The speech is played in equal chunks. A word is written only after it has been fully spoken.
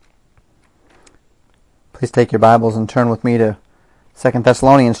Please take your Bibles and turn with me to 2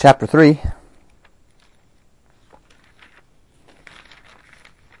 Thessalonians chapter 3.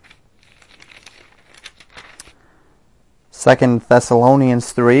 Second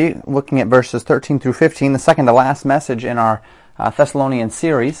Thessalonians 3, looking at verses 13 through 15, the second to last message in our Thessalonian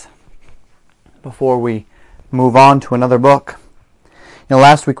series, before we move on to another book.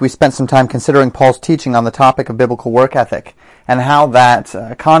 Last week we spent some time considering Paul's teaching on the topic of biblical work ethic and how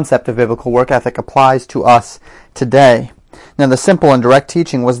that concept of biblical work ethic applies to us today. Now, the simple and direct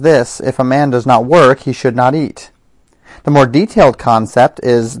teaching was this: if a man does not work, he should not eat. The more detailed concept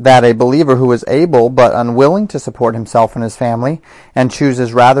is that a believer who is able but unwilling to support himself and his family and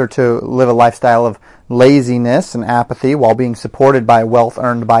chooses rather to live a lifestyle of laziness and apathy while being supported by wealth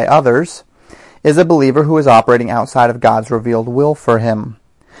earned by others is a believer who is operating outside of God's revealed will for him.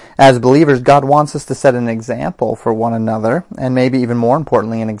 As believers, God wants us to set an example for one another, and maybe even more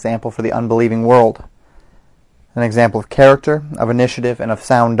importantly, an example for the unbelieving world. An example of character, of initiative, and of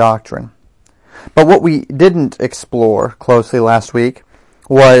sound doctrine. But what we didn't explore closely last week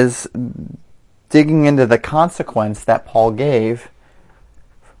was digging into the consequence that Paul gave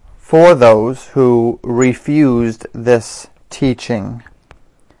for those who refused this teaching.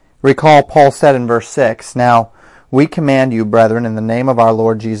 Recall, Paul said in verse 6, "Now we command you, brethren, in the name of our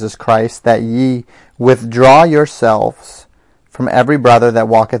Lord Jesus Christ, that ye withdraw yourselves from every brother that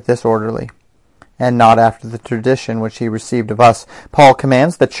walketh disorderly, and not after the tradition which he received of us." Paul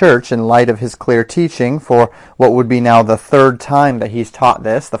commands the church, in light of his clear teaching, for what would be now the third time that he's taught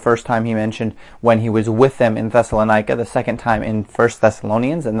this. The first time he mentioned when he was with them in Thessalonica, the second time in 1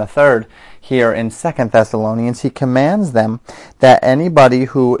 Thessalonians, and the third here in 2 Thessalonians. He commands them that anybody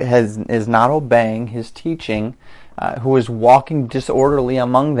who is not obeying his teaching, who is walking disorderly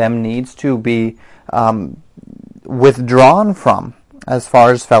among them, needs to be withdrawn from, as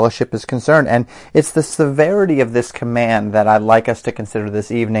far as fellowship is concerned. And it's the severity of this command that I'd like us to consider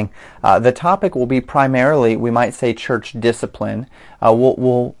this evening. The topic will be primarily, we might say, church discipline.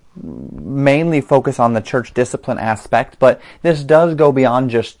 We'll mainly focus on the church discipline aspect, but this does go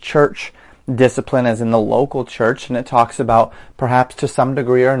beyond just church discipline as in the local church, and it talks about, perhaps to some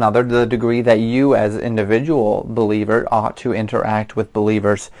degree or another, the degree that you as an individual believer ought to interact with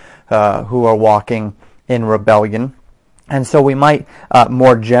believers who are walking in rebellion. And so we might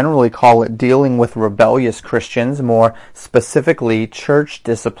more generally call it dealing with rebellious Christians, more specifically church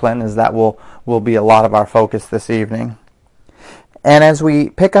discipline, as that will be a lot of our focus this evening. And as we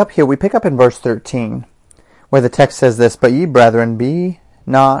pick up here, we pick up in verse 13, where the text says this: "But ye, brethren, be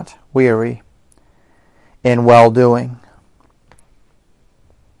not weary in well-doing.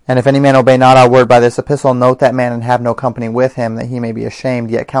 And if any man obey not our word by this epistle, note that man and have no company with him, that he may be ashamed.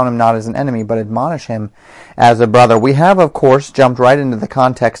 Yet count him not as an enemy, but admonish him as a brother." We have, of course, jumped right into the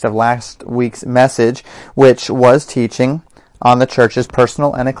context of last week's message, which was teaching on the church's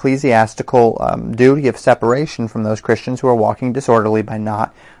personal and ecclesiastical duty of separation from those Christians who are walking disorderly by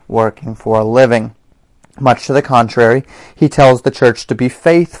not working for a living. Much to the contrary, he tells the church to be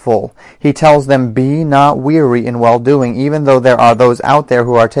faithful. He tells them, be not weary in well-doing, even though there are those out there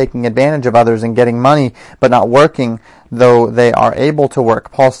who are taking advantage of others and getting money, but not working, though they are able to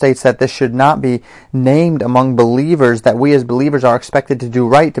work. Paul states that this should not be named among believers, that we as believers are expected to do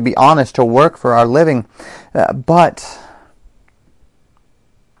right, to be honest, to work for our living. But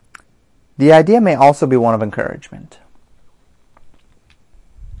the idea may also be one of encouragement.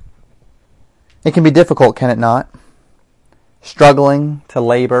 It can be difficult, can it not? Struggling to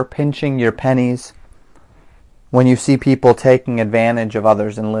labor, pinching your pennies when you see people taking advantage of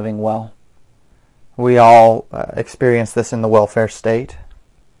others and living well. We all experience this in the welfare state.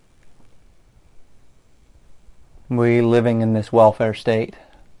 We, living in this welfare state,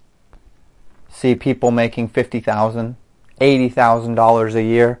 see people making $50,000, $80,000 a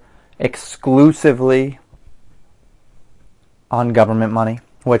year exclusively on government money,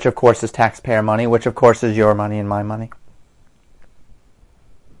 which of course is taxpayer money, which of course is your money and my money.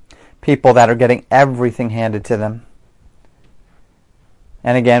 People that are getting everything handed to them.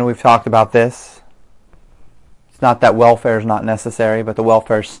 And again, we've talked about this. It's not that welfare is not necessary, but the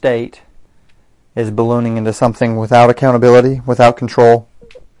welfare state is ballooning into something without accountability, without control.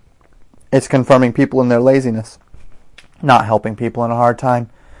 It's confirming people in their laziness, not helping people in a hard time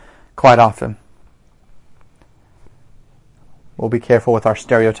quite often. We'll be careful with our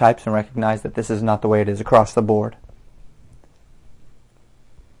stereotypes and recognize that this is not the way it is across the board.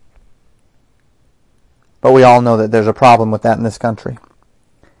 But we all know that there's a problem with that in this country.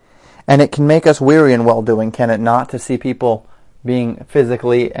 And it can make us weary in well-doing, can it not, to see people being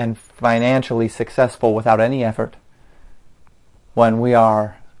physically and financially successful without any effort, when we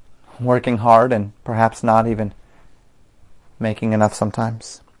are working hard and perhaps not even making enough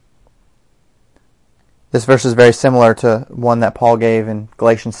sometimes. This verse is very similar to one that Paul gave in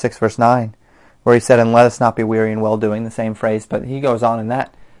Galatians 6 verse 9, where he said, "And let us not be weary in well-doing," the same phrase, but he goes on in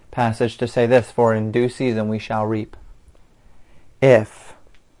that passage to say this, "For in due season we shall reap, if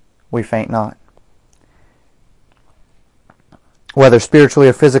we faint not." Whether spiritually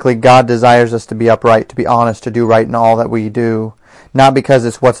or physically, God desires us to be upright, to be honest, to do right in all that we do, not because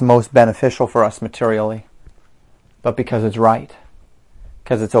it's what's most beneficial for us materially, but because it's right,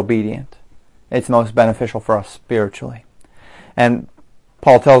 because it's obedient. It's most beneficial for us spiritually. And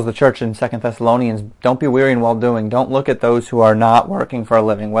Paul tells the church in 2 Thessalonians, don't be weary in well-doing. Don't look at those who are not working for a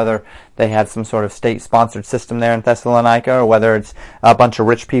living, whether they had some sort of state-sponsored system there in Thessalonica, or whether it's a bunch of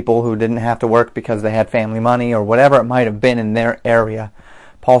rich people who didn't have to work because they had family money, or whatever it might have been in their area.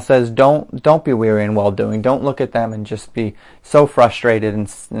 Paul says, don't be weary in well-doing. Don't look at them and just be so frustrated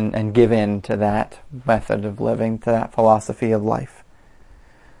and give in to that method of living, to that philosophy of life.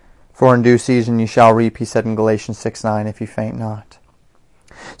 For in due season you shall reap, he said in Galatians 6:9, if you faint not.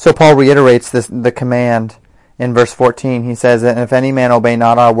 So Paul reiterates the command in verse 14. He says, "And if any man obey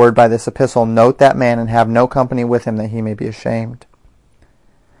not our word by this epistle, note that man and have no company with him, that he may be ashamed."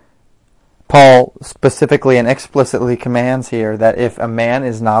 Paul specifically and explicitly commands here that if a man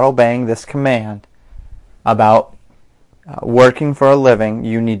is not obeying this command about working for a living,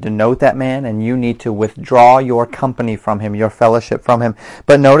 you need to note that man and you need to withdraw your company from him, your fellowship from him.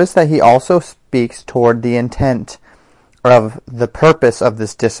 But notice that he also speaks toward the intent of the purpose of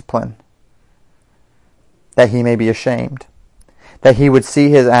this discipline, that he may be ashamed, that he would see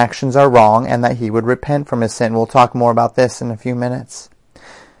his actions are wrong and that he would repent from his sin. We'll talk more about this in a few minutes.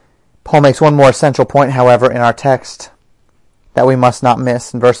 Paul makes one more essential point, however, in our text that we must not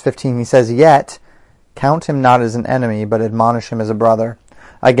miss. In verse 15 he says, "Yet count him not as an enemy, but admonish him as a brother."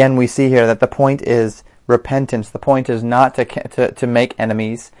 Again, we see here that the point is repentance. The point is not to make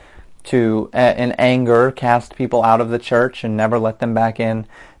enemies, to, in anger, cast people out of the church and never let them back in.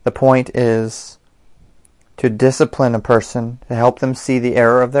 The point is to discipline a person, to help them see the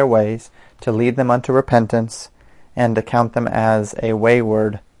error of their ways, to lead them unto repentance, and to count them as a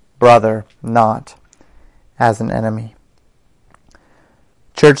wayward brother, not as an enemy.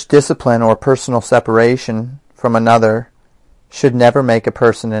 Church discipline or personal separation from another should never make a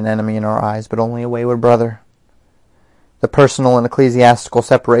person an enemy in our eyes, but only a wayward brother. The personal and ecclesiastical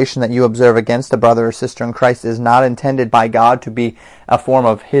separation that you observe against a brother or sister in Christ is not intended by God to be a form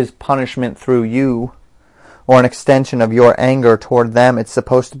of His punishment through you or an extension of your anger toward them. It's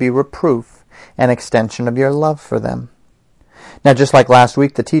supposed to be reproof, an extension of your love for them. Now, just like last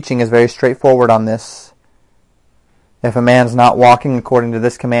week, the teaching is very straightforward on this. If a man's not walking according to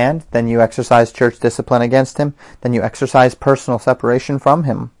this command, then you exercise church discipline against him, then you exercise personal separation from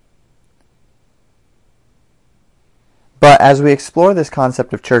him. But as we explore this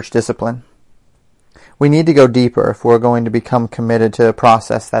concept of church discipline, we need to go deeper if we're going to become committed to a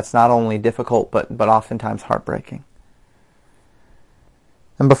process that's not only difficult, but oftentimes heartbreaking.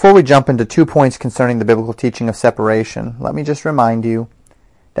 And before we jump into 2 points concerning the biblical teaching of separation, let me just remind you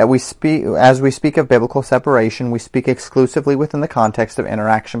that as we speak of biblical separation, we speak exclusively within the context of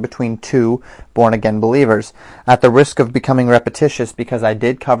interaction between two born-again believers. At the risk of becoming repetitious, because I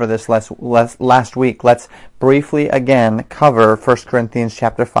did cover this last week, let's briefly again cover 1 Corinthians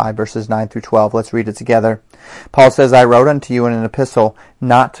chapter 5, verses 9 through 12. Let's read it together. Paul says, "I wrote unto you in an epistle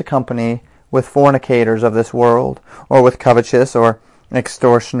not to company with fornicators of this world, or with covetous, or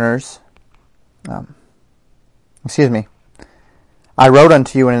extortioners." I wrote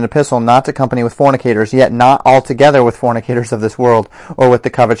unto you in an epistle not to company with fornicators, yet not altogether with fornicators of this world, or with the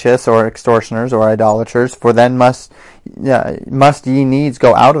covetous, or extortioners, or idolaters, for then must ye needs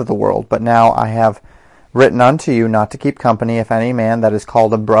go out of the world. But now I have written unto you not to keep company, if any man that is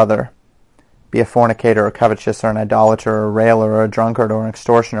called a brother be a fornicator, or covetous, or an idolater, or a railer, or a drunkard, or an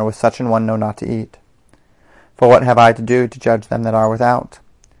extortioner. With such an one know not to eat. For what have I to do to judge them that are without?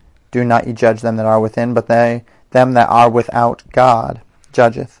 Do not ye judge them that are within, but them that are without God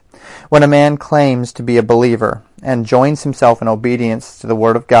judgeth. When a man claims to be a believer and joins himself in obedience to the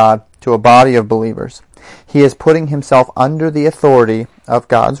word of God to a body of believers, he is putting himself under the authority of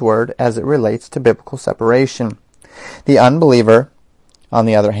God's word as it relates to biblical separation. The unbeliever, on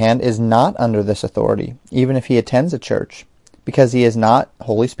the other hand, is not under this authority, even if he attends a church, because he is not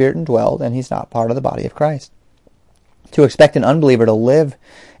Holy Spirit indwelled and he's not part of the body of Christ. To expect an unbeliever to live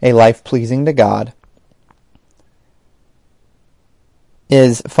a life pleasing to God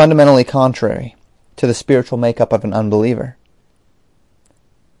is fundamentally contrary to the spiritual makeup of an unbeliever.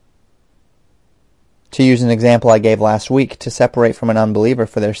 To use an example I gave last week, to separate from an unbeliever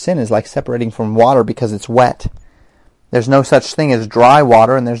for their sin is like separating from water because it's wet. There's no such thing as dry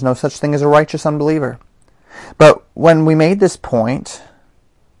water, and there's no such thing as a righteous unbeliever. But when we made this point,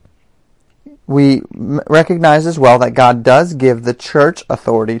 we recognize as well that God does give the church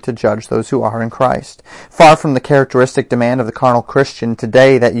authority to judge those who are in Christ. Far from the characteristic demand of the carnal Christian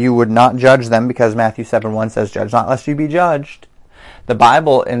today that you would not judge them, because Matthew 7:1 says, "Judge not lest you be judged." The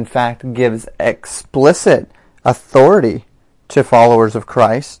Bible, in fact, gives explicit authority to followers of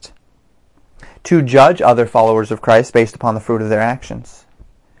Christ to judge other followers of Christ based upon the fruit of their actions,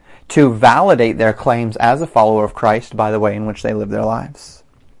 to validate their claims as a follower of Christ by the way in which they live their lives.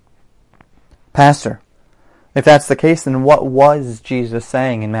 Pastor, if that's the case, then what was Jesus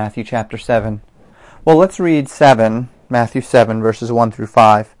saying in Matthew chapter 7? Well, let's read Matthew 7, verses 1 through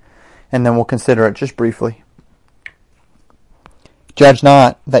 5, and then we'll consider it just briefly. "Judge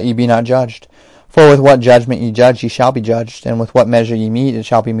not, that ye be not judged. For with what judgment ye judge, ye shall be judged, and with what measure ye mete, it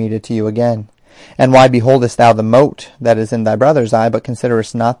shall be meted to you again. And why beholdest thou the mote that is in thy brother's eye, but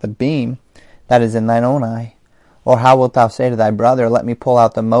considerest not the beam that is in thine own eye? Or how wilt thou say to thy brother, Let me pull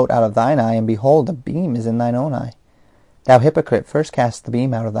out the mote out of thine eye, and behold, the beam is in thine own eye? Thou hypocrite, first cast the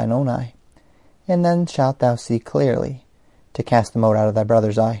beam out of thine own eye, and then shalt thou see clearly to cast the mote out of thy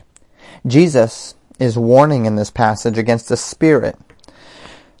brother's eye." Jesus is warning in this passage against a spirit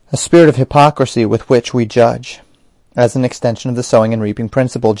of hypocrisy with which we judge, as an extension of the sowing and reaping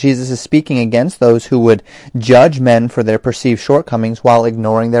principle. Jesus is speaking against those who would judge men for their perceived shortcomings while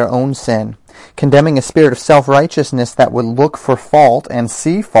ignoring their own sin, condemning a spirit of self-righteousness that would look for fault and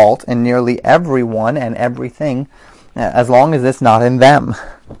see fault in nearly everyone and everything, as long as it's not in them.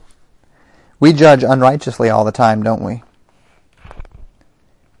 We judge unrighteously all the time, don't we?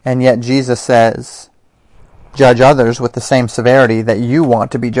 And yet Jesus says, judge others with the same severity that you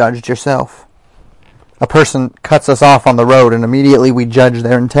want to be judged yourself. A person cuts us off on the road, and immediately we judge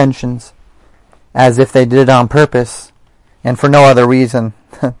their intentions, as if they did it on purpose, and for no other reason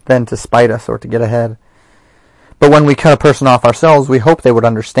than to spite us or to get ahead. But when we cut a person off ourselves, we hope they would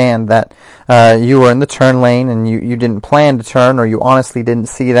understand that you were in the turn lane and you didn't plan to turn, or you honestly didn't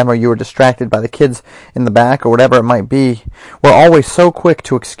see them, or you were distracted by the kids in the back, or whatever it might be. We're always so quick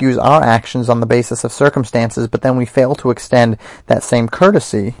to excuse our actions on the basis of circumstances, but then we fail to extend that same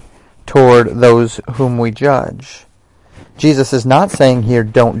courtesy toward those whom we judge. Jesus is not saying here,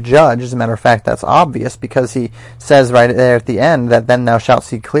 don't judge. As a matter of fact, that's obvious, because he says right there at the end that then thou shalt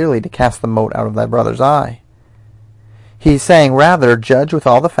see clearly to cast the mote out of thy brother's eye. He's saying, rather, judge with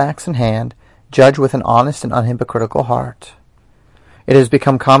all the facts in hand, judge with an honest and unhypocritical heart. It has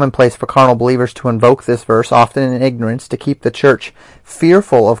become commonplace for carnal believers to invoke this verse, often in ignorance, to keep the church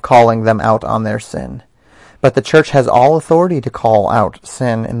fearful of calling them out on their sin. But the church has all authority to call out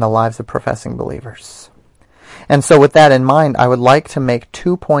sin in the lives of professing believers. And so with that in mind, I would like to make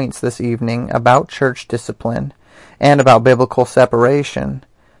 2 points this evening about church discipline and about biblical separation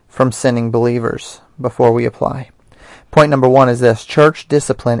from sinning believers before we apply. Point number 1 is this: church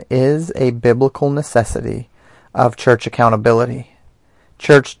discipline is a biblical necessity of church accountability.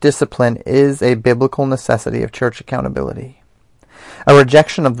 Church discipline is a biblical necessity of church accountability. A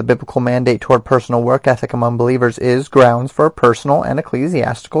rejection of the biblical mandate toward personal work ethic among believers is grounds for personal and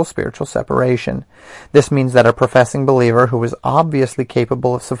ecclesiastical spiritual separation. This means that a professing believer who is obviously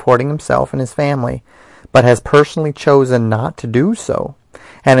capable of supporting himself and his family, but has personally chosen not to do so,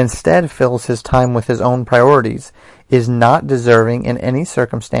 and instead fills his time with his own priorities, is not deserving in any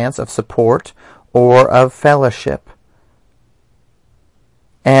circumstance of support or of fellowship.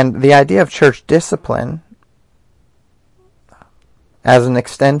 And the idea of church discipline as an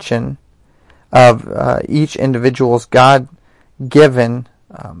extension of each individual's God-given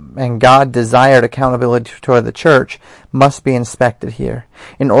and God-desired accountability toward the church must be inspected here.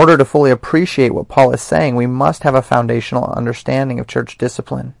 In order to fully appreciate what Paul is saying, we must have a foundational understanding of church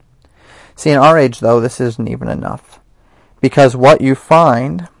discipline. See, in our age, though, this isn't even enough. Because what you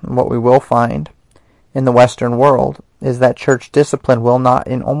find, and what we will find in the Western world, is that church discipline will not,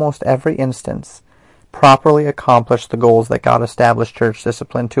 in almost every instance, properly accomplish the goals that God established church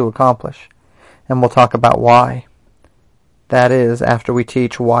discipline to accomplish. And we'll talk about why. That is, after we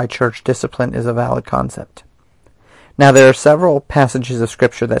teach why church discipline is a valid concept. Now, there are several passages of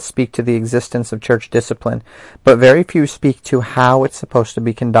Scripture that speak to the existence of church discipline, but very few speak to how it's supposed to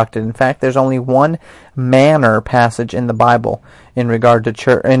be conducted. In fact, there's only one manner passage in the Bible in regard to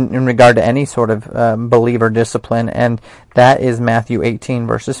church, in regard to any sort of believer discipline, and that is Matthew 18,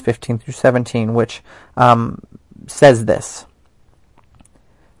 verses 15 through 17, which says this: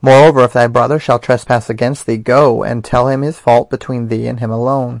 Moreover, if thy brother shall trespass against thee, go and tell him his fault between thee and him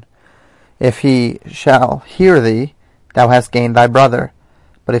alone. If he shall hear thee, thou hast gained thy brother.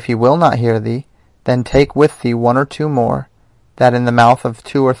 But if he will not hear thee, then take with thee 1 or 2 more, that in the mouth of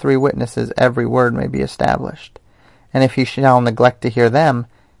 2 or 3 witnesses every word may be established. And if he shall neglect to hear them,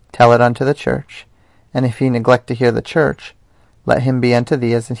 tell it unto the church. And if he neglect to hear the church, let him be unto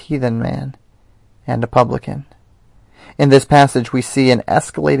thee as a heathen man and a publican. In this passage we see an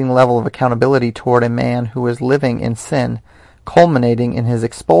escalating level of accountability toward a man who is living in sin, culminating in his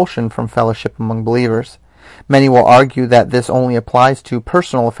expulsion from fellowship among believers. Many will argue that this only applies to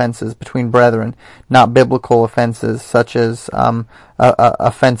personal offenses between brethren, not biblical offenses such as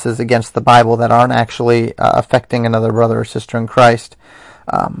offenses against the Bible that aren't actually affecting another brother or sister in Christ.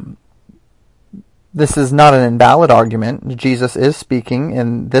 This is not an invalid argument. Jesus is speaking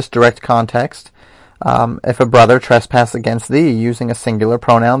in this direct context. If a brother trespass against thee, using a singular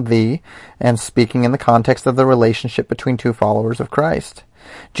pronoun thee, and speaking in the context of the relationship between 2 followers of Christ.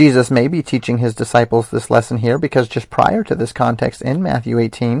 Jesus may be teaching his disciples this lesson here because just prior to this context in Matthew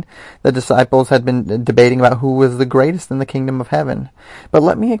 18, the disciples had been debating about who was the greatest in the kingdom of heaven. But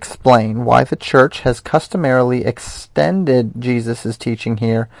let me explain why the church has customarily extended Jesus' teaching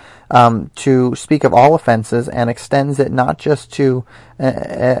here to speak of all offenses, and extends it not just to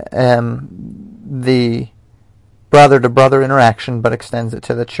the brother-to-brother interaction, but extends it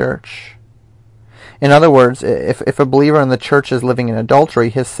to the church. In other words, if a believer in the church is living in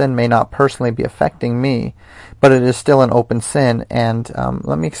adultery, his sin may not personally be affecting me, but it is still an open sin. And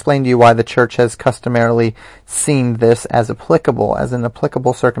let me explain to you why the church has customarily seen this as applicable, as an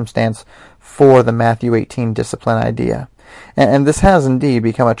applicable circumstance for the Matthew 18 discipline idea. And this has indeed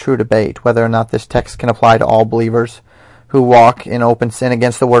become a true debate, whether or not this text can apply to all believers who walk in open sin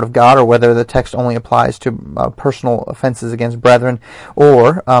against the Word of God, or whether the text only applies to personal offenses against brethren,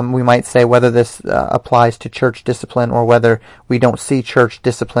 or we might say whether this applies to church discipline, or whether we don't see church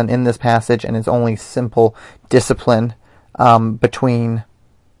discipline in this passage and it's only simple discipline between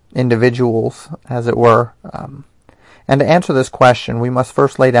individuals, as it were. And to answer this question, we must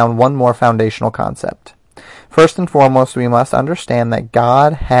first lay down one more foundational concept. First and foremost, we must understand that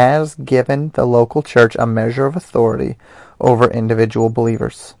God has given the local church a measure of authority over individual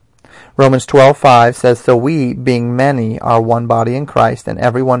believers. Romans 12:5 says, "So we, being many, are one body in Christ, and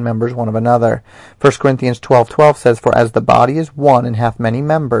every one members one of another." 1 Corinthians 12:12 says, "For as the body is one and hath many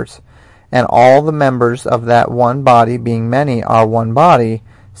members, and all the members of that one body, being many, are one body,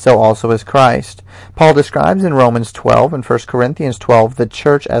 so also is Christ." Paul describes in Romans 12 and 1 Corinthians 12 the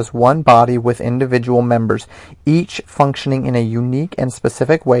church as one body with individual members, each functioning in a unique and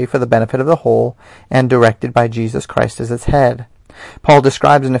specific way for the benefit of the whole, and directed by Jesus Christ as its head. Paul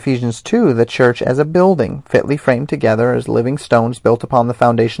describes in Ephesians 2 the church as a building, fitly framed together as living stones built upon the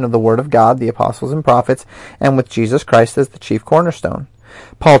foundation of the Word of God, the apostles and prophets, and with Jesus Christ as the chief cornerstone.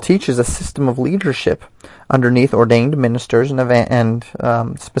 Paul teaches a system of leadership underneath ordained ministers and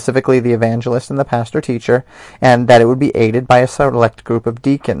specifically the evangelist and the pastor-teacher, and that it would be aided by a select group of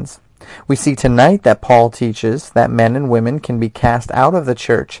deacons. We see tonight that Paul teaches that men and women can be cast out of the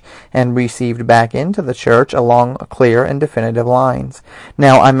church and received back into the church along clear and definitive lines.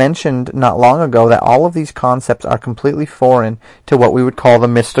 Now, I mentioned not long ago that all of these concepts are completely foreign to what we would call the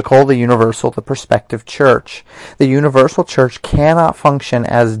mystical, the universal, the prospective church. The universal church cannot function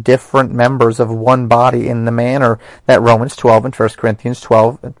as different members of one body in the manner that Romans 12 and 1 Corinthians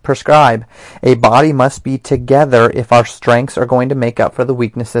 12 prescribe. A body must be together if our strengths are going to make up for the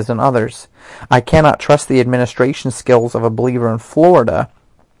weaknesses in others. I cannot trust the administration skills of a believer in Florida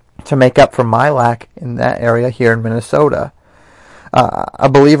to make up for my lack in that area here in Minnesota. A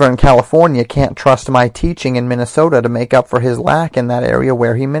believer in California can't trust my teaching in Minnesota to make up for his lack in that area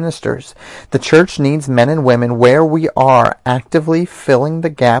where he ministers. The church needs men and women where we are, actively filling the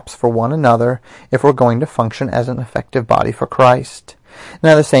gaps for one another if we're going to function as an effective body for Christ.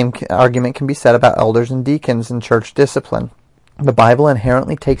 Now, the same argument can be said about elders and deacons in church discipline. The Bible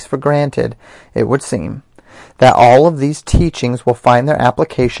inherently takes for granted, it would seem, that all of these teachings will find their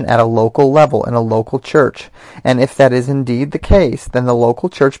application at a local level in a local church. And if that is indeed the case, then the local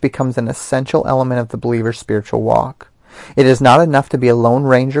church becomes an essential element of the believer's spiritual walk. It is not enough to be a Lone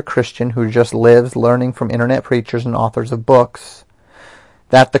Ranger Christian who just lives learning from internet preachers and authors of books.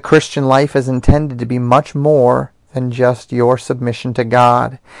 That the Christian life is intended to be much more than just your submission to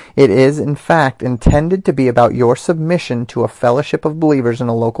God. It is, in fact, intended to be about your submission to a fellowship of believers in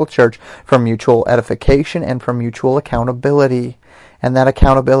a local church for mutual edification and for mutual accountability. And that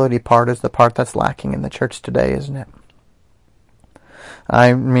accountability part is the part that's lacking in the church today, isn't it?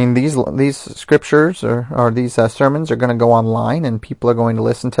 I mean, these scriptures or these sermons are going to go online and people are going to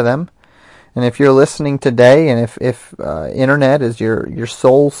listen to them. And if you're listening today and if internet is your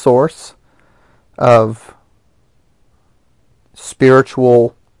sole source of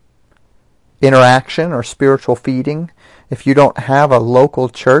spiritual interaction or spiritual feeding, if you don't have a local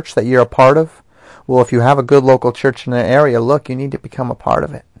church that you're a part of, well, if you have a good local church in an area, look, you need to become a part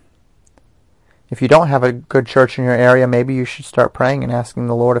of it. If you don't have a good church in your area, maybe you should start praying and asking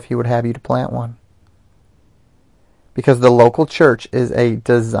the Lord if He would have you to plant one. Because the local church is a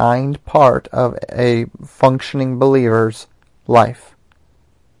designed part of a functioning believer's life.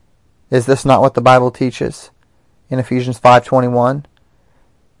 Is this not what the Bible teaches in Ephesians 5:21?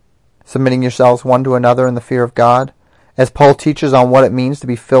 Submitting yourselves one to another in the fear of God. As Paul teaches on what it means to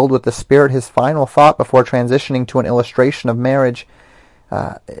be filled with the Spirit, his final thought before transitioning to an illustration of marriage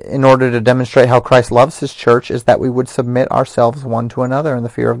in order to demonstrate how Christ loves His church is that we would submit ourselves one to another in the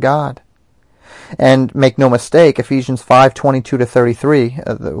fear of God. And make no mistake, Ephesians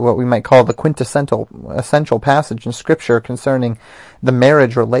 5:22-33, what we might call the quintessential essential passage in Scripture concerning the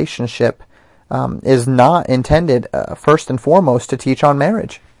marriage relationship, is not intended first and foremost to teach on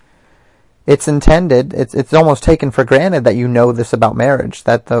marriage. It's intended, it's almost taken for granted that you know this about marriage,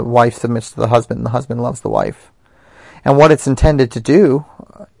 that the wife submits to the husband and the husband loves the wife. And what it's intended to do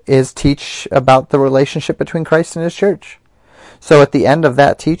is teach about the relationship between Christ and His church. So at the end of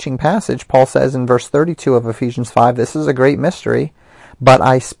that teaching passage, Paul says in verse 32 of Ephesians 5, this is a great mystery, but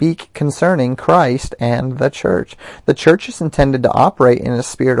I speak concerning Christ and the church. The church is intended to operate in a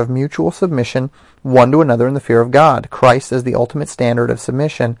spirit of mutual submission one to another in the fear of God. Christ is the ultimate standard of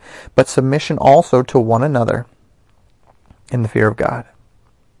submission, but submission also to one another in the fear of God.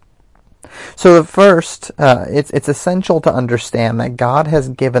 So the first, it's essential to understand that God has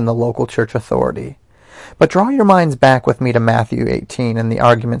given the local church authority. But draw your minds back with me to Matthew 18 and the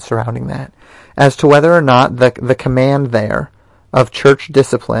argument surrounding that, as to whether or not the command there of church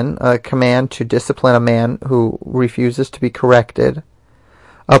discipline, a command to discipline a man who refuses to be corrected,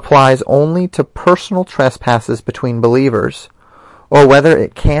 applies only to personal trespasses between believers, or whether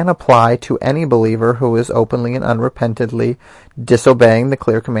it can apply to any believer who is openly and unrepentantly disobeying the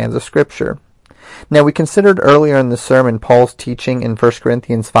clear commands of Scripture. Now, we considered earlier in the sermon Paul's teaching in 1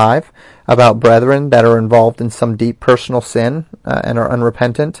 Corinthians 5 about brethren that are involved in some deep personal sin and are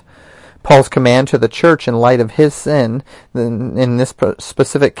unrepentant. Paul's command to the church in light of his sin, in this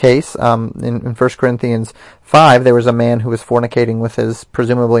specific case, in 1 Corinthians 5, there was a man who was fornicating with his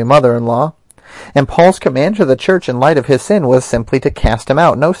presumably mother-in-law. And Paul's command to the church in light of his sin was simply to cast him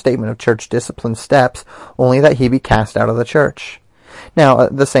out. No statement of church discipline steps, only that he be cast out of the church. Now,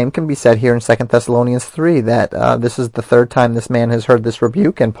 the same can be said here in 2 Thessalonians 3, that this is the third time this man has heard this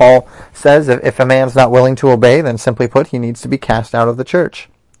rebuke, and Paul says if a man's not willing to obey, then simply put, he needs to be cast out of the church.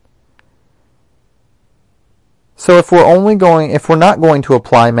 So if we're not going to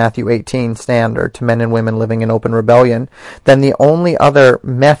apply Matthew 18 standard to men and women living in open rebellion, then the only other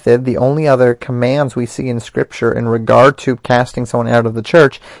method, the only other commands we see in Scripture in regard to casting someone out of the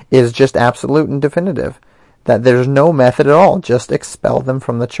church is just absolute and definitive. That there's no method at all, just expel them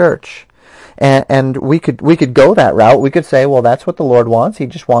from the church. And we could go that route. We could say, well, that's what the Lord wants. He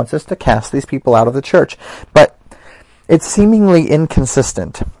just wants us to cast these people out of the church. But it's seemingly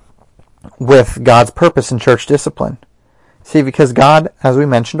inconsistent with God's purpose in church discipline. See, because God, as we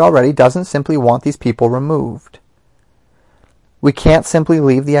mentioned already, doesn't simply want these people removed. We can't simply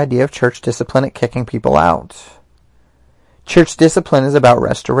leave the idea of church discipline at kicking people out. Church discipline is about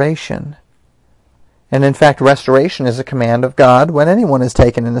restoration. And in fact, restoration is a command of God when anyone is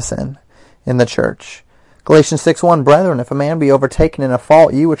taken into sin in the church. Galatians 6:1, brethren, if a man be overtaken in a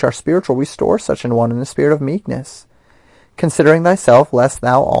fault, ye which are spiritual, restore such an one in the spirit of meekness, considering thyself, lest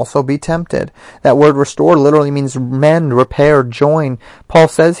thou also be tempted. That word restore literally means mend, repair, join. Paul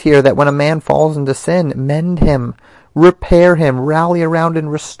says here that when a man falls into sin, mend him, repair him, rally around and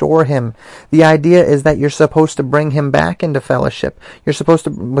restore him. The idea is that you're supposed to bring him back into fellowship. You're supposed to,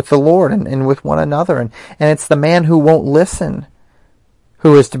 with the Lord and with one another. And it's the man who won't listen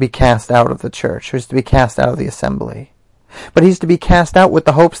who is to be cast out of the church, who is to be cast out of the assembly. But he's to be cast out with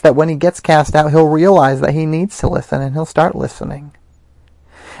the hopes that when he gets cast out, he'll realize that he needs to listen, and he'll start listening.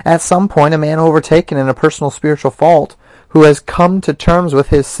 At some point, a man overtaken in a personal spiritual fault, who has come to terms with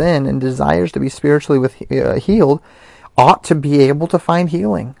his sin and desires to be spiritually healed, ought to be able to find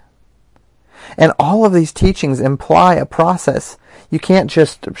healing. And all of these teachings imply a process. You can't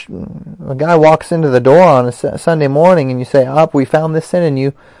just, a guy walks into the door on a Sunday morning and you say, we found this sin in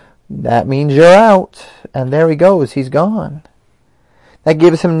you. That means you're out. And there he goes. He's gone. That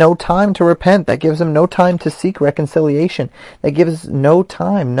gives him no time to repent. That gives him no time to seek reconciliation. That gives no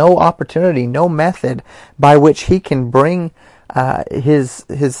time, no opportunity, no method by which he can bring his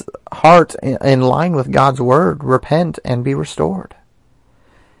heart in line with God's word, repent, and be restored.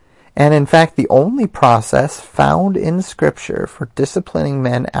 And in fact, the only process found in Scripture for disciplining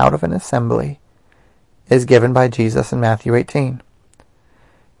men out of an assembly is given by Jesus in Matthew 18.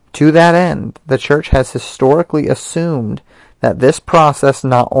 To that end, the church has historically assumed that this process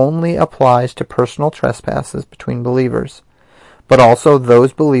not only applies to personal trespasses between believers, but also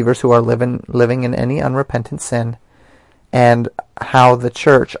those believers who are living in any unrepentant sin, and how the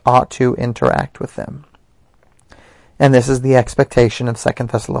church ought to interact with them. And this is the expectation of 2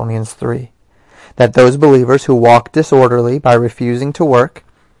 Thessalonians 3, that those believers who walk disorderly by refusing to work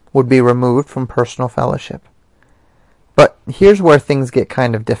would be removed from personal fellowship. But here's where things get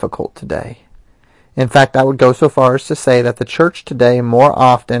kind of difficult today. In fact, I would go so far as to say that the church today more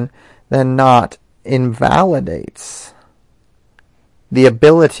often than not invalidates the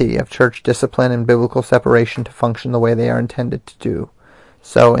ability of church discipline and biblical separation to function the way they are intended to do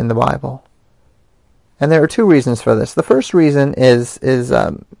so in the Bible. And there are two reasons for this. The first reason is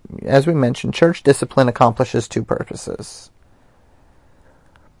as we mentioned, church discipline accomplishes two purposes.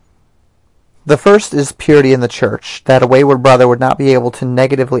 The first is purity in the church, that a wayward brother would not be able to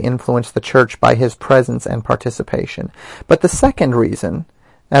negatively influence the church by his presence and participation. But the second reason,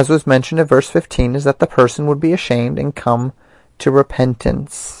 as was mentioned in verse 15, is that the person would be ashamed and come to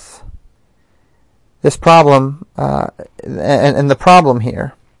repentance. This problem, and the problem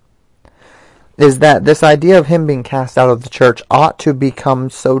here, is that this idea of him being cast out of the church ought to become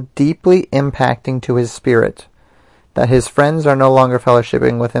so deeply impacting to his spirit that his friends are no longer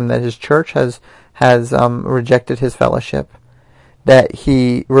fellowshipping with him, that his church has rejected his fellowship, that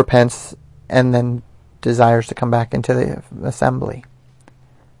he repents and then desires to come back into the assembly.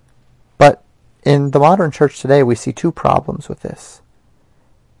 But in the modern church today, we see two problems with this.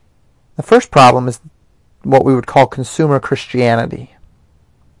 The first problem is what we would call consumer Christianity.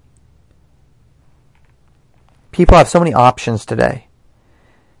 People have so many options today.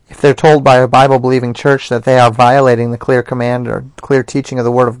 If they're told by a Bible-believing church that they are violating the clear command or clear teaching of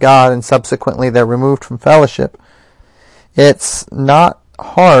the Word of God, and subsequently they're removed from fellowship, it's not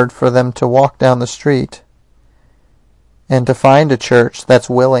hard for them to walk down the street and to find a church that's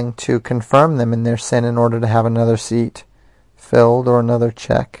willing to confirm them in their sin in order to have another seat filled or another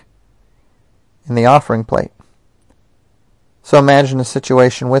check in the offering plate. So imagine a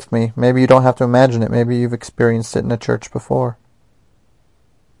situation with me. Maybe you don't have to imagine it. Maybe you've experienced it in a church before.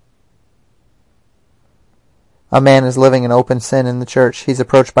 A man is living in open sin in the church. He's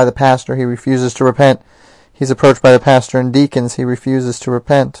approached by the pastor. He refuses to repent. He's approached by the pastor and deacons. He refuses to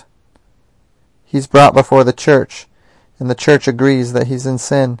repent. He's brought before the church, and the church agrees that he's in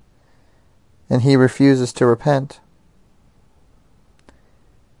sin, and he refuses to repent.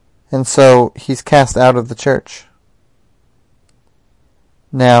 And so he's cast out of the church.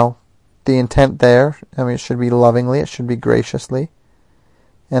 Now, the intent there, it should be lovingly, it should be graciously,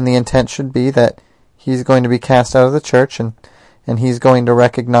 and the intent should be that he's going to be cast out of the church, and he's going to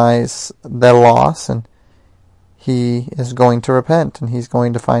recognize their loss, and he is going to repent, and he's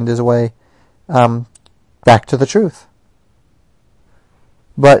going to find his way back to the truth.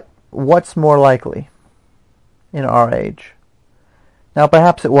 But what's more likely in our age? Now,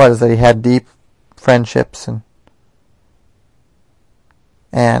 perhaps it was that he had deep friendships,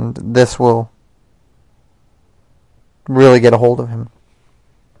 and this will really get a hold of him,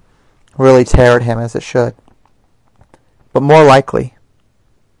 really tear at him as it should. But more likely,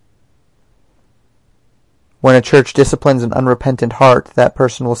 when a church disciplines an unrepentant heart, that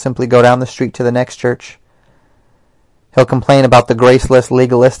person will simply go down the street to the next church. He'll complain about the graceless,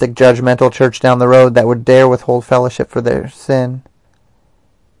 legalistic, judgmental church down the road that would dare withhold fellowship for their sin.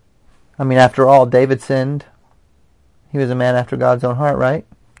 After all, David sinned. He was a man after God's own heart, right?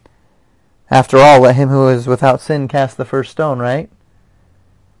 After all, let him who is without sin cast the first stone, right?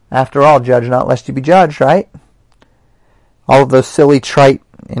 After all, judge not lest you be judged, right? All of those silly, trite,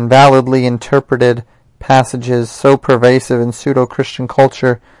 invalidly interpreted passages so pervasive in pseudo-Christian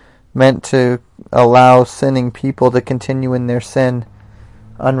culture meant to allow sinning people to continue in their sin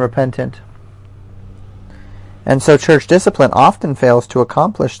unrepentant. And so church discipline often fails to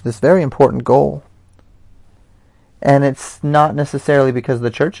accomplish this very important goal. And it's not necessarily because the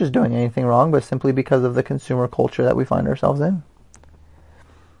church is doing anything wrong, but simply because of the consumer culture that we find ourselves in.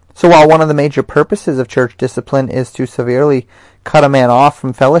 So while one of the major purposes of church discipline is to severely cut a man off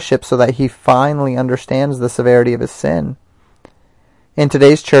from fellowship so that he finally understands the severity of his sin, in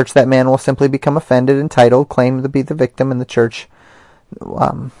today's church that man will simply become offended, entitled, claim to be the victim, and the church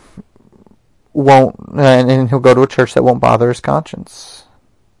won't, and he'll go to a church that won't bother his conscience.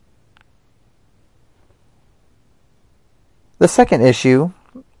 The second issue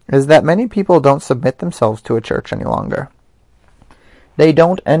is that many people don't submit themselves to a church any longer. They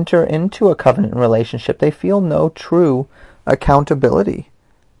don't enter into a covenant relationship. They feel no true accountability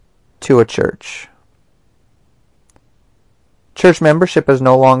to a church. Church membership is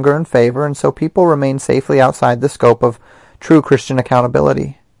no longer in favor, and so people remain safely outside the scope of true Christian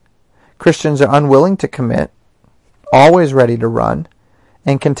accountability. Christians are unwilling to commit, always ready to run,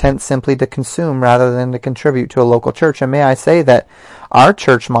 and content simply to consume rather than to contribute to a local church. And may I say that our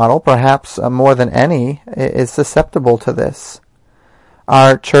church model, perhaps more than any, is susceptible to this.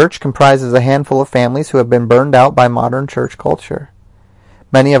 Our church comprises a handful of families who have been burned out by modern church culture.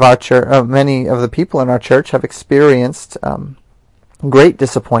 Many of the people in our church have experienced great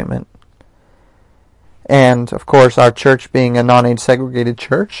disappointment. And, of course, our church being a non-age segregated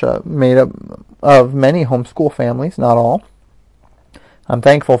church made up of many homeschool families, not all. I'm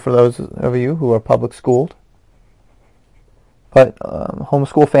thankful for those of you who are public schooled. But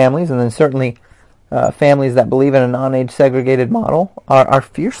homeschool families, and then certainly families that believe in a non-age segregated model, are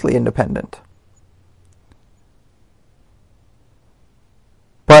fiercely independent.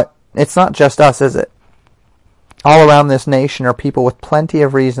 But it's not just us, is it? All around this nation are people with plenty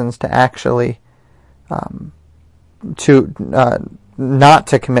of reasons to actually not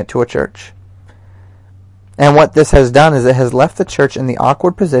to commit to a church. And what this has done is it has left the church in the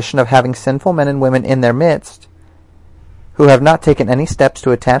awkward position of having sinful men and women in their midst who have not taken any steps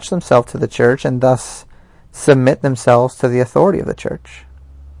to attach themselves to the church and thus submit themselves to the authority of the church.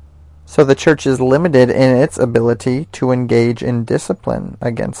 So the church is limited in its ability to engage in discipline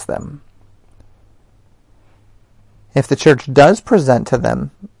against them. If the church does present to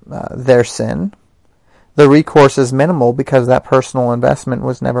them their sin, the recourse is minimal because that personal investment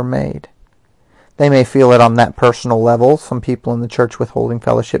was never made. They may feel it on that personal level, some people in the church withholding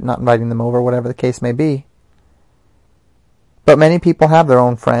fellowship, not inviting them over, whatever the case may be. But many people have their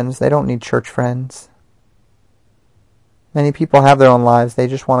own friends. They don't need church friends. Many people have their own lives. They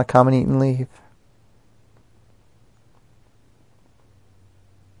just want to come and eat and leave.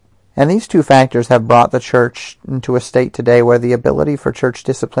 And these two factors have brought the church into a state today where the ability for church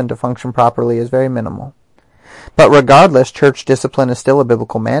discipline to function properly is very minimal. But regardless, church discipline is still a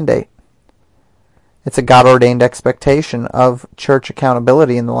biblical mandate. It's a God-ordained expectation of church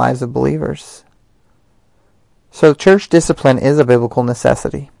accountability in the lives of believers. So church discipline is a biblical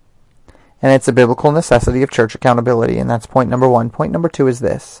necessity. And it's a biblical necessity of church accountability, and that's point number one. Point number two is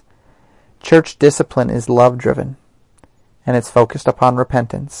this. Church discipline is love-driven, and it's focused upon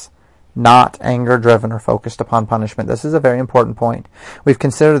repentance, not anger-driven or focused upon punishment. This is a very important point. We've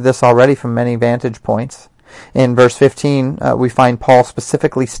considered this already from many vantage points. In verse 15, we find Paul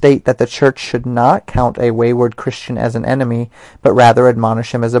specifically state that the church should not count a wayward Christian as an enemy, but rather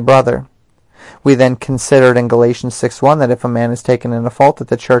admonish him as a brother. We then considered in Galatians 6:1 that if a man is taken in a fault, that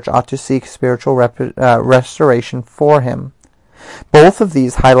the church ought to seek spiritual restoration for him. Both of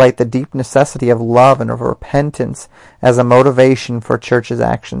these highlight the deep necessity of love and of repentance as a motivation for church's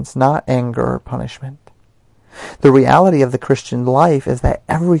actions, not anger or punishment. The reality of the Christian life is that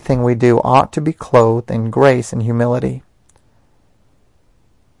everything we do ought to be clothed in grace and humility.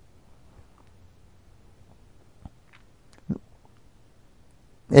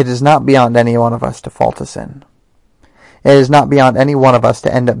 It is not beyond any one of us to fall to sin. It is not beyond any one of us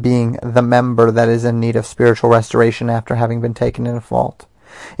to end up being the member that is in need of spiritual restoration after having been taken in a fault.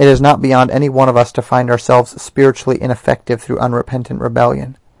 It is not beyond any one of us to find ourselves spiritually ineffective through unrepentant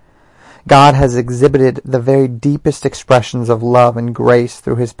rebellion. God has exhibited the very deepest expressions of love and grace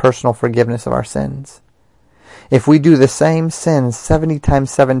through His personal forgiveness of our sins. If we do the same sins 70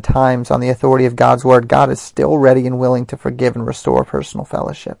 times 7 times on the authority of God's Word, God is still ready and willing to forgive and restore personal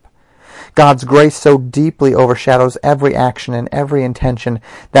fellowship. God's grace so deeply overshadows every action and every intention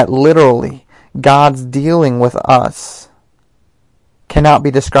that literally God's dealing with us cannot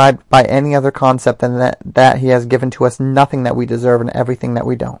be described by any other concept than that He has given to us nothing that we deserve and everything that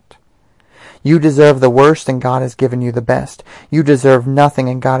we don't. You deserve the worst and God has given you the best. You deserve nothing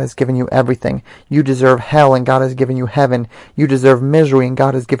and God has given you everything. You deserve hell and God has given you heaven. You deserve misery and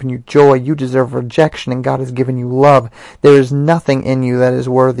God has given you joy. You deserve rejection and God has given you love. There is nothing in you that is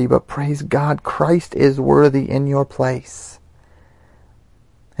worthy, but praise God, Christ is worthy in your place.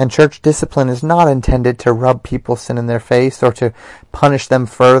 And church discipline is not intended to rub people's sin in their face or to punish them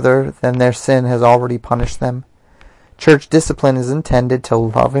further than their sin has already punished them. Church discipline is intended to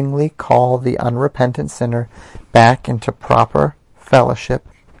lovingly call the unrepentant sinner back into proper fellowship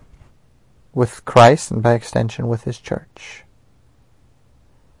with Christ and by extension with His church.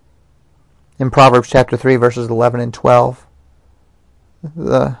 In Proverbs chapter 3 verses 11 and 12,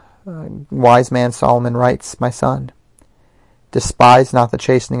 the wise man Solomon writes, "My son, despise not the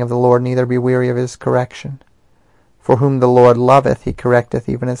chastening of the Lord, neither be weary of His correction. For whom the Lord loveth, he correcteth,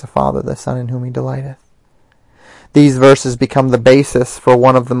 even as a father the son in whom he delighteth. These verses become the basis for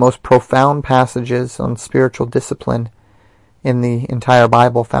one of the most profound passages on spiritual discipline in the entire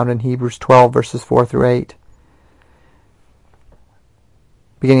Bible, found in Hebrews 12, verses 4 through 8.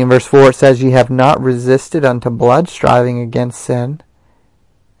 Beginning in verse 4, it says, Ye have not resisted unto blood, striving against sin,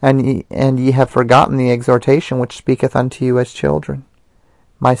 and ye have forgotten the exhortation which speaketh unto you as children.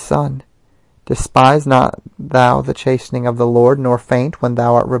 My son, despise not thou the chastening of the Lord, nor faint when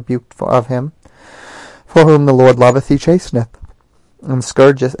thou art rebuked of him. For whom the Lord loveth, he chasteneth, and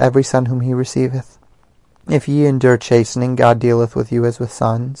scourgeth every son whom he receiveth. If ye endure chastening, God dealeth with you as with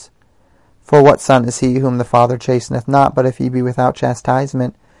sons. For what son is he whom the Father chasteneth not? But if ye be without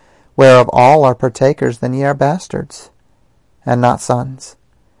chastisement, whereof all are partakers, then ye are bastards, and not sons.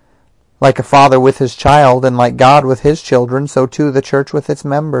 Like a father with his child, and like God with his children, so too the church with its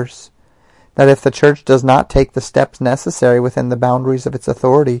members. That if the church does not take the steps necessary within the boundaries of its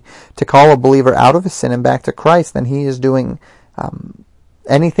authority to call a believer out of his sin and back to Christ, then he is doing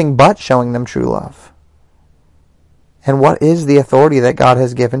anything but showing them true love. And what is the authority that God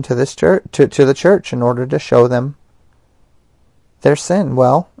has given to this church, to the church, in order to show them their sin?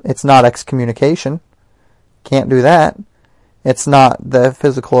 Well, it's not excommunication. Can't do that. It's not the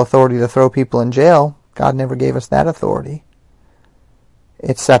physical authority to throw people in jail. God never gave us that authority.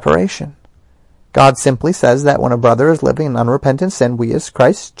 It's separation. God simply says that when a brother is living in unrepentant sin, we as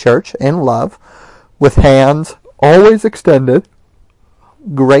Christ's church, in love, with hands always extended,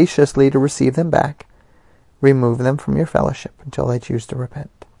 graciously to receive them back, remove them from your fellowship until they choose to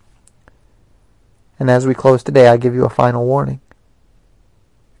repent. And as we close today, I give you a final warning.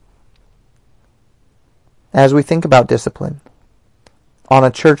 As we think about discipline, on a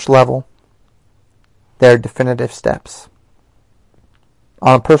church level, there are definitive steps.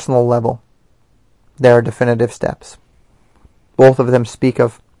 On a personal level, there are definitive steps. Both of them speak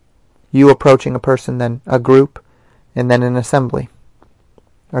of you approaching a person, then a group, and then an assembly,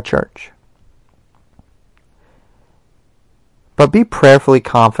 a church. But be prayerfully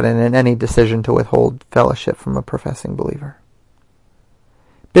confident in any decision to withhold fellowship from a professing believer.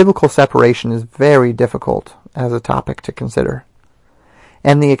 Biblical separation is very difficult as a topic to consider,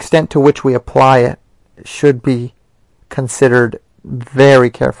 and the extent to which we apply it should be considered very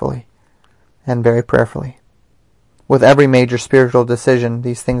carefully and very prayerfully. With every major spiritual decision,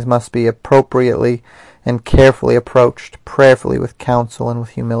 these things must be appropriately and carefully approached, prayerfully, with counsel and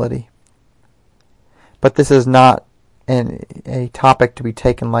with humility. But this is not a topic to be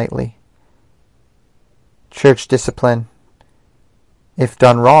taken lightly. Church discipline, if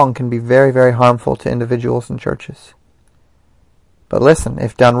done wrong, can be very, very harmful to individuals and churches. But listen,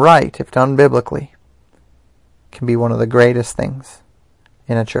 if done right, if done biblically, can be one of the greatest things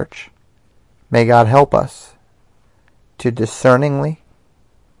in a church. May God help us to discerningly,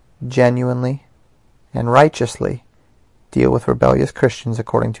 genuinely, and righteously deal with rebellious Christians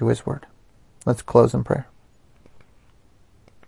according to His Word. Let's close in prayer.